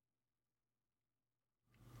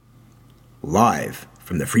Live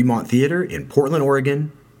from the Fremont Theater in Portland,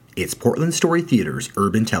 Oregon, it's Portland Story Theater's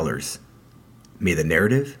Urban Tellers. May the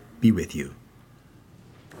narrative be with you.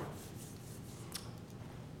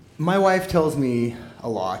 My wife tells me a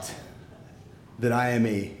lot that I am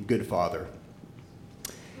a good father.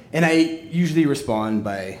 And I usually respond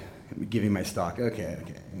by giving my stock. Okay,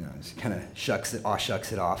 just kind of shucks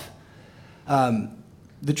it off.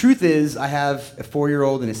 The truth is, I have a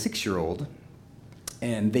 4-year-old and a 6-year-old,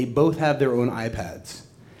 and they both have their own iPads.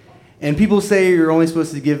 And people say you're only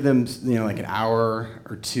supposed to give them, like an hour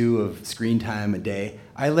or two of screen time a day.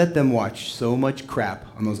 I let them watch so much crap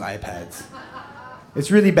on those iPads. It's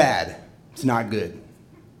really bad. It's not good.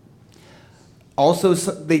 Also,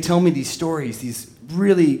 they tell me these stories, these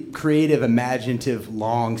really creative, imaginative,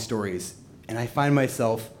 long stories, and I find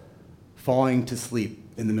myself falling to sleep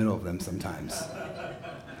in the middle of them sometimes.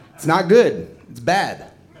 It's not good. It's bad.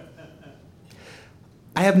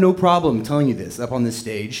 I have no problem telling you this up on this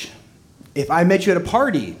stage. If I met you at a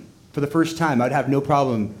party for the first time, I'd have no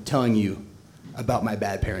problem telling you about my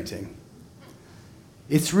bad parenting.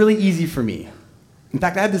 It's really easy for me. In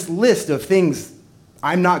fact, I have this list of things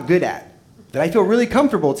I'm not good at that I feel really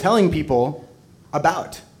comfortable telling people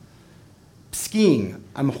about. Skiing.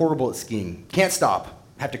 I'm horrible at skiing. Can't stop.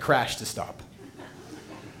 I have to crash to stop.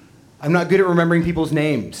 I'm not good at remembering people's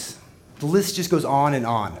names. The list just goes on and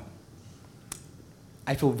on.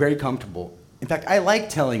 I feel very comfortable. In fact, I like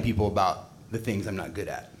telling people about the things I'm not good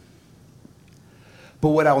at. But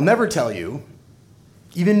what I will never tell you,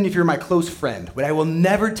 even if you're my close friend, what I will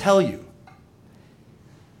never tell you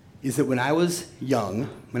is that when I was young,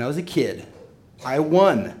 when I was a kid, I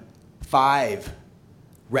won 5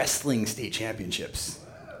 wrestling state championships.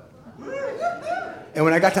 And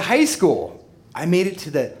when I got to high school, I made it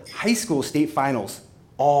to the high school state finals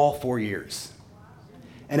all 4 years.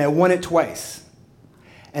 And I won it twice.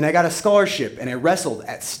 And I got a scholarship and I wrestled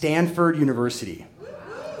at Stanford University,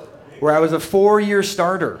 where I was a 4-year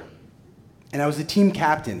starter. And I was the team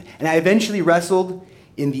captain. And I eventually wrestled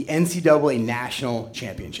in the NCAA National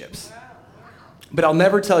Championships. But I'll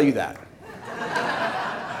never tell you that.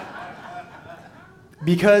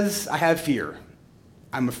 Because I have fear.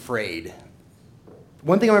 I'm afraid.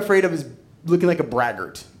 One thing I'm afraid of is looking like a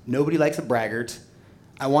braggart. Nobody likes a braggart.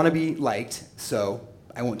 I want to be liked, so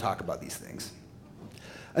I won't talk about these things.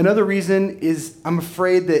 Another reason is I'm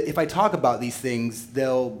afraid that if I talk about these things,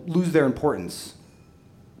 they'll lose their importance.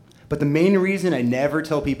 But the main reason I never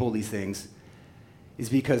tell people these things is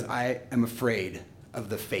because I am afraid of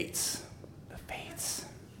the fates. The fates.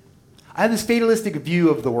 I have this fatalistic view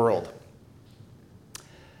of the world.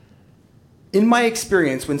 In my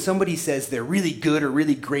experience, when somebody says they're really good or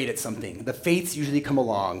really great at something, the fates usually come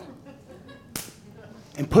along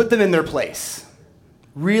and put them in their place.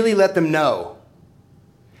 Really let them know.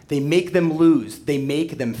 They make them lose. They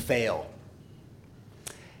make them fail.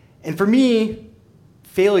 And for me,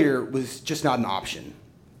 failure was just not an option.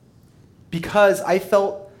 Because I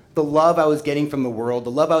felt the love I was getting from the world,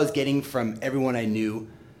 the love I was getting from everyone I knew,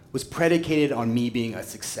 was predicated on me being a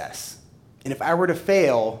success. And if I were to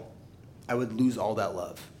fail, I would lose all that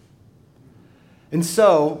love. And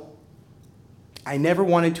so, I never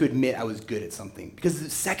wanted to admit I was good at something. Because the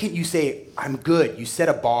second you say, I'm good, you set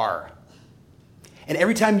a bar. And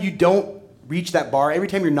every time you don't reach that bar, every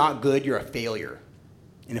time you're not good, you're a failure.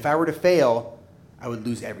 And if I were to fail, I would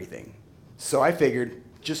lose everything. So I figured,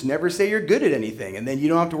 just never say you're good at anything, and then you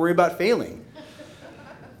don't have to worry about failing.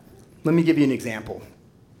 Let me give you an example.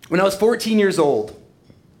 When I was 14 years old,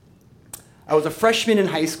 I was a freshman in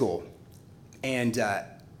high school. And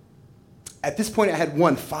at this point, I had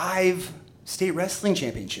won 5 state wrestling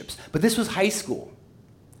championships. But this was high school.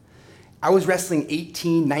 I was wrestling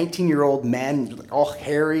 18, 19-year-old men, all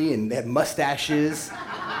hairy, and they had mustaches.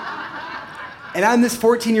 And I'm this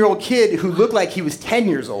 14-year-old kid who looked like he was 10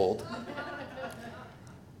 years old.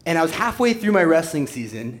 And I was halfway through my wrestling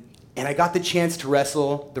season, and I got the chance to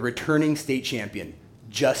wrestle the returning state champion,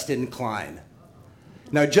 Justin Klein.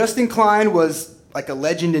 Now, Justin Klein was like a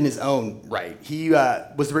legend in his own right. He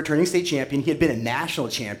was the returning state champion. He had been a national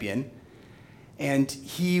champion, and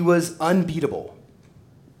he was unbeatable.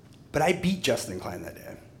 But I beat Justin Klein that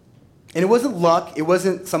day. And it wasn't luck. It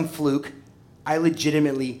wasn't some fluke. I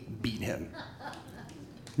legitimately beat him.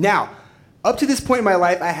 Now, up to this point in my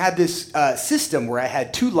life, I had this system where I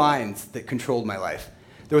had 2 lines that controlled my life.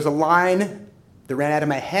 There was a line that ran out of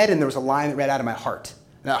my head, and there was a line that ran out of my heart.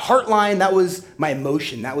 And that heart line, that was my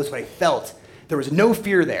emotion. That was what I felt. There was no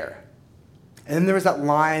fear there. And then there was that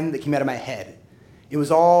line that came out of my head. It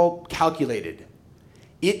was all calculated.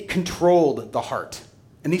 It controlled the heart.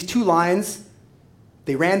 And these 2 lines,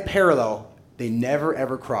 they ran parallel. They never,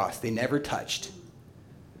 ever crossed. They never touched.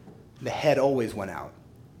 The head always went out.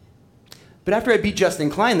 But after I beat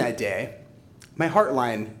Justin Klein that day, my heart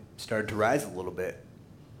line started to rise a little bit.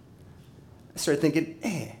 I started thinking,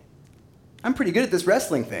 hey, I'm pretty good at this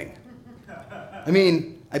wrestling thing. I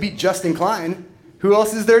mean, I beat Justin Klein. Who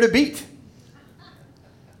else is there to beat?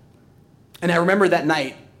 And I remember that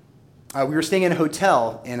night, we were staying in a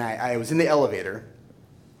hotel, and I was in the elevator,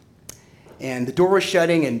 and the door was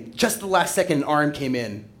shutting, and just at the last second, an arm came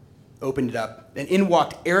in, opened it up, and in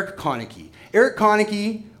walked Eric Konecki. Eric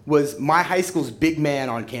Konecki was my high school's big man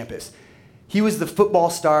on campus. He was the football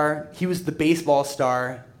star, he was the baseball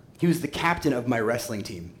star, he was the captain of my wrestling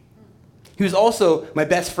team. He was also my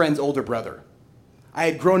best friend's older brother. I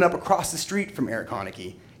had grown up across the street from Eric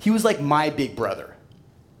Konecki. He was like my big brother.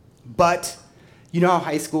 But you know how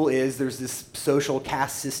high school is, there's this social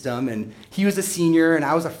caste system, and he was a senior and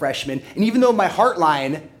I was a freshman, and even though my heart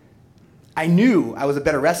line, I knew I was a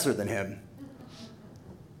better wrestler than him,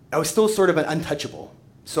 I was still sort of an untouchable.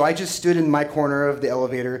 So I just stood in my corner of the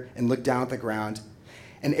elevator and looked down at the ground,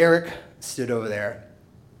 and Eric stood over there.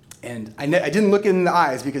 And I didn't look in the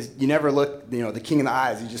eyes because you never look, the king in the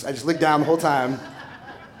eyes. I just looked down the whole time.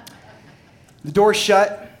 The door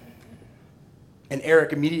shut, and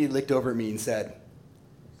Eric immediately looked over at me and said,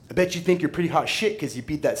 I bet you think you're pretty hot shit because you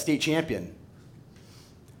beat that state champion.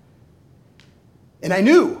 And I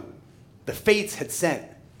knew the fates had sent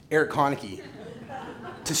Eric Konecki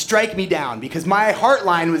to strike me down because my heart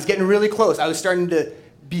line was getting really close. I was starting to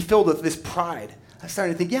be filled with this pride. I was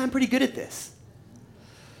starting to think, yeah, I'm pretty good at this.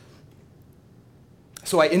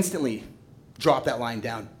 So I instantly dropped that line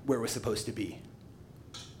down where it was supposed to be.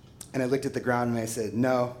 And I looked at the ground and I said,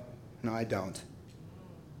 no, I don't.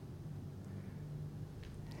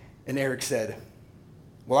 And Eric said,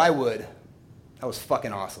 well, I would. That was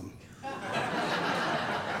fucking awesome.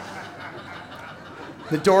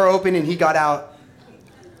 The door opened and he got out.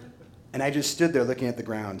 And I just stood there looking at the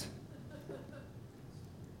ground.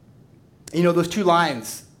 And those two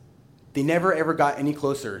lines, they never ever got any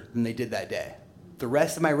closer than they did that day. The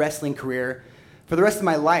rest of my wrestling career, for the rest of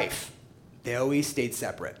my life, they always stayed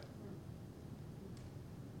separate.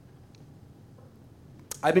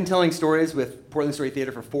 I've been telling stories with Portland Story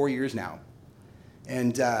Theater for 4 years now.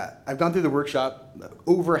 And I've gone through the workshop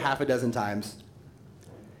over half a dozen times.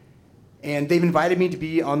 And they've invited me to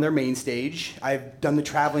be on their main stage. I've done the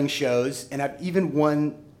traveling shows, and I've even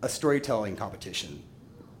won a storytelling competition.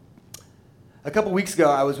 A couple weeks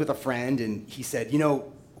ago, I was with a friend, and he said,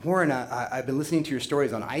 Warren, I've been listening to your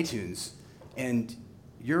stories on iTunes, and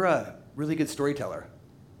you're a really good storyteller.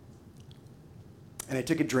 And I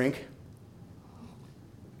took a drink,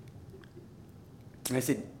 and I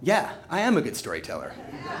said, yeah, I am a good storyteller.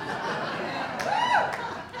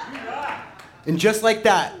 And just like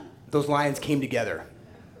that, those lines came together.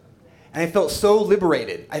 And I felt so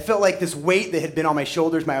liberated. I felt like this weight that had been on my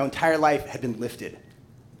shoulders my entire life had been lifted.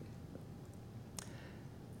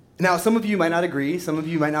 Now, some of you might not agree. Some of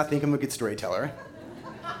you might not think I'm a good storyteller.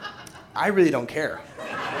 I really don't care.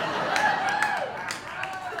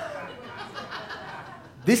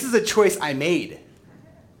 This is a choice I made.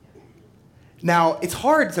 Now, it's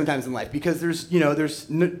hard sometimes in life because there's no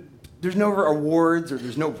awards or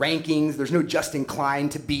there's no rankings. There's no Justin Klein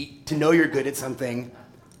to beat to know you're good at something.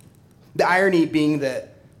 The irony being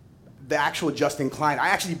that the actual Justin Klein, I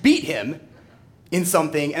actually beat him in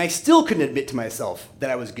something, and I still couldn't admit to myself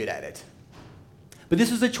that I was good at it. But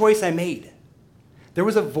this was a choice I made. There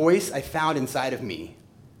was a voice I found inside of me,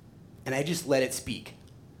 and I just let it speak.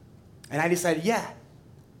 And I decided, yeah,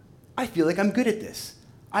 I feel like I'm good at this.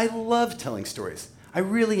 I love telling stories. I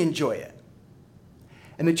really enjoy it.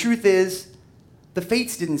 And the truth is, the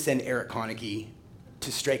fates didn't send Eric Konecki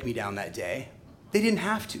to strike me down that day. They didn't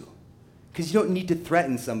have to, because you don't need to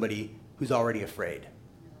threaten somebody who's already afraid.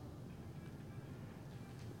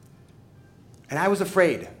 And I was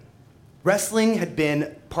afraid. Wrestling had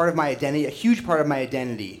been part of my identity, a huge part of my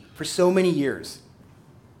identity, for so many years.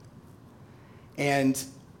 And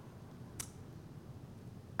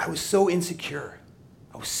I was so insecure.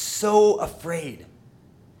 I was so afraid.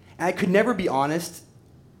 And I could never be honest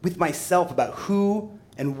with myself about who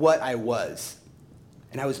and what I was.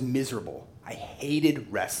 And I was miserable. I hated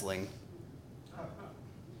wrestling.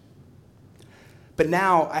 But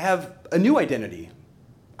now I have a new identity.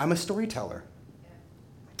 I'm a storyteller.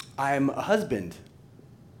 I'm a husband.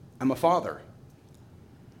 I'm a father.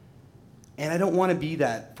 And I don't want to be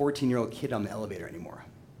that 14-year-old kid on the elevator anymore.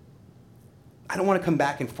 I don't want to come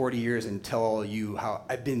back in 40 years and tell all you how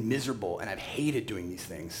I've been miserable and I've hated doing these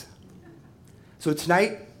things. So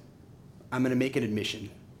tonight, I'm going to make an admission.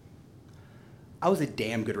 I was a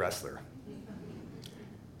damn good wrestler.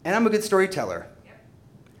 And I'm a good storyteller.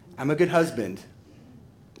 I'm a good husband.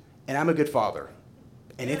 And I'm a good father.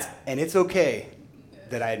 And it's okay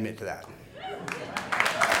that I admit to that.